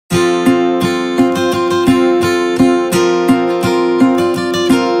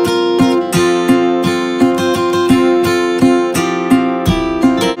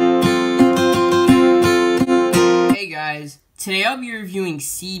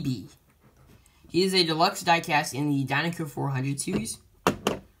CB. He is a deluxe diecast in the Diecast 400 series.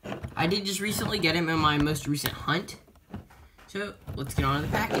 I did just recently get him in my most recent hunt. So, let's get on to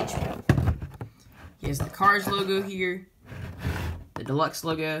the package. He has the Cars logo here, the deluxe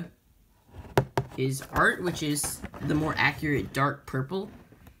logo, his art, which is the more accurate dark purple.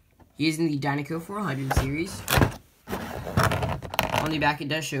 He is in the Diecast 400 series. On the back, it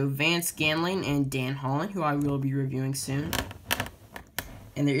does show Vance Scanlon and Dan Holland, who I will be reviewing soon.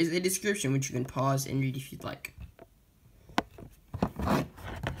 And there is a description, which you can pause and read if you'd like.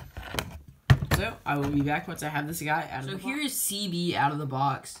 So, I will be back once I have this guy out of the box. So, here is CB out of the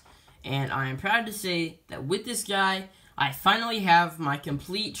box. And I am proud to say that with this guy, I finally have my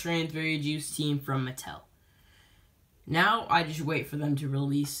complete Transberry Juice team from Mattel. Now, I just wait for them to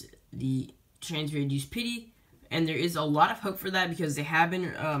release the Transberry Juice Pity. And there is a lot of hope for that because they have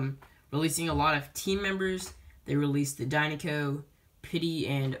been releasing a lot of team members. They released the Dinoco, Pity,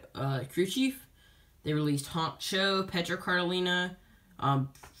 and Crew Chief. They released Honk Cho, Petra Carolina,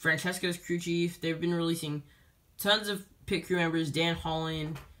 Francesco's Crew Chief. They've been releasing tons of pit crew members, Dan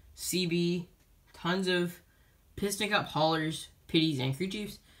Holland, CB, tons of Piston Cup haulers, Pities, and Crew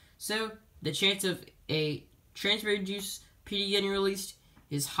Chiefs. So, the chance of a Transberry Juice Pity getting released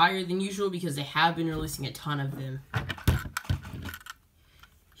is higher than usual because they have been releasing a ton of them.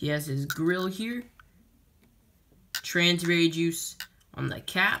 He has his grill here. Transberry Juice on the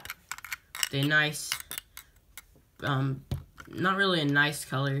cap. The nice, not really a nice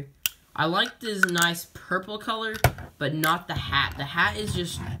color. I like this nice purple color, but not the hat. The hat is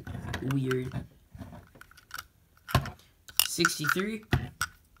just weird. 63.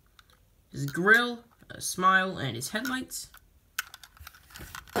 His grill, a smile, and his headlights.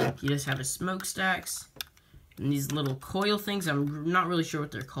 He does have his smokestacks. And these little coil things, I'm not really sure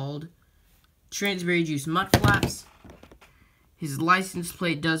what they're called. Transberry Juice mud flaps. His license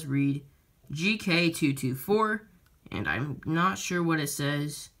plate does read GK224. And I'm not sure what it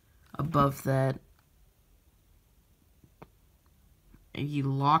says above that. Maybe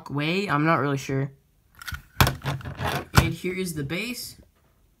Lockway? I'm not really sure. And here is the base.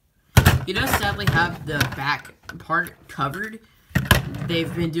 He does sadly have the back part covered.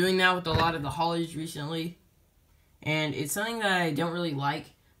 They've been doing that with a lot of the haulers recently. And it's something that I don't really like.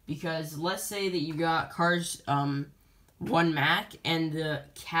 Because let's say that you got Cars 1 Mac and the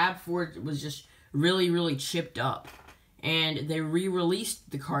cab for it was just really, really chipped up. And they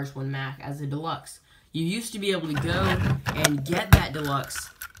re-released the Cars 1 Mac as a deluxe. You used to be able to go and get that deluxe,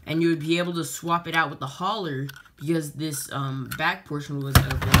 and you would be able to swap it out with the hauler because this back portion was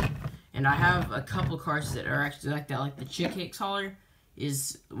open. And I have a couple cars that are actually like that, like the Chick Hicks hauler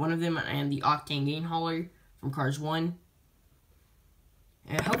is one of them, and the Octane Gain hauler from Cars 1.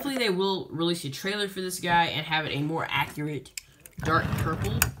 And hopefully they will release a trailer for this guy and have it a more accurate dark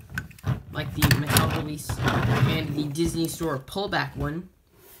purple, like the Mattel release and the Disney Store pullback one.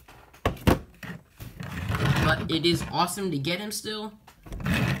 But it is awesome to get him still.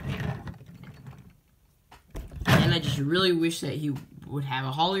 And I just really wish that he would have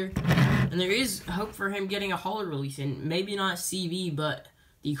a hauler. And there is hope for him getting a hauler release, and maybe not CV, but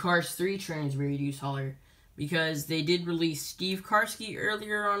the Cars 3 Transberry Juice hauler. Because they did release Steve Karski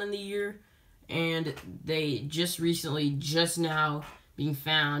earlier on in the year, and they just recently, just now, being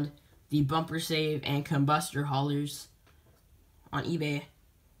found, the Bumper Save and Combustor haulers on eBay.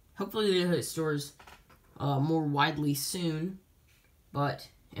 Hopefully they'll hit stores more widely soon. And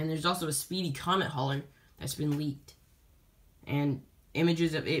there's also a Speedy Comet hauler that's been leaked. And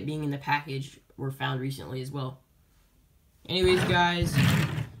images of it being in the package were found recently as well. Anyways, guys,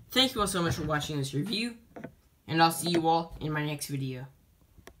 thank you all so much for watching this review. And I'll see you all in my next video.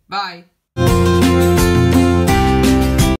 Bye!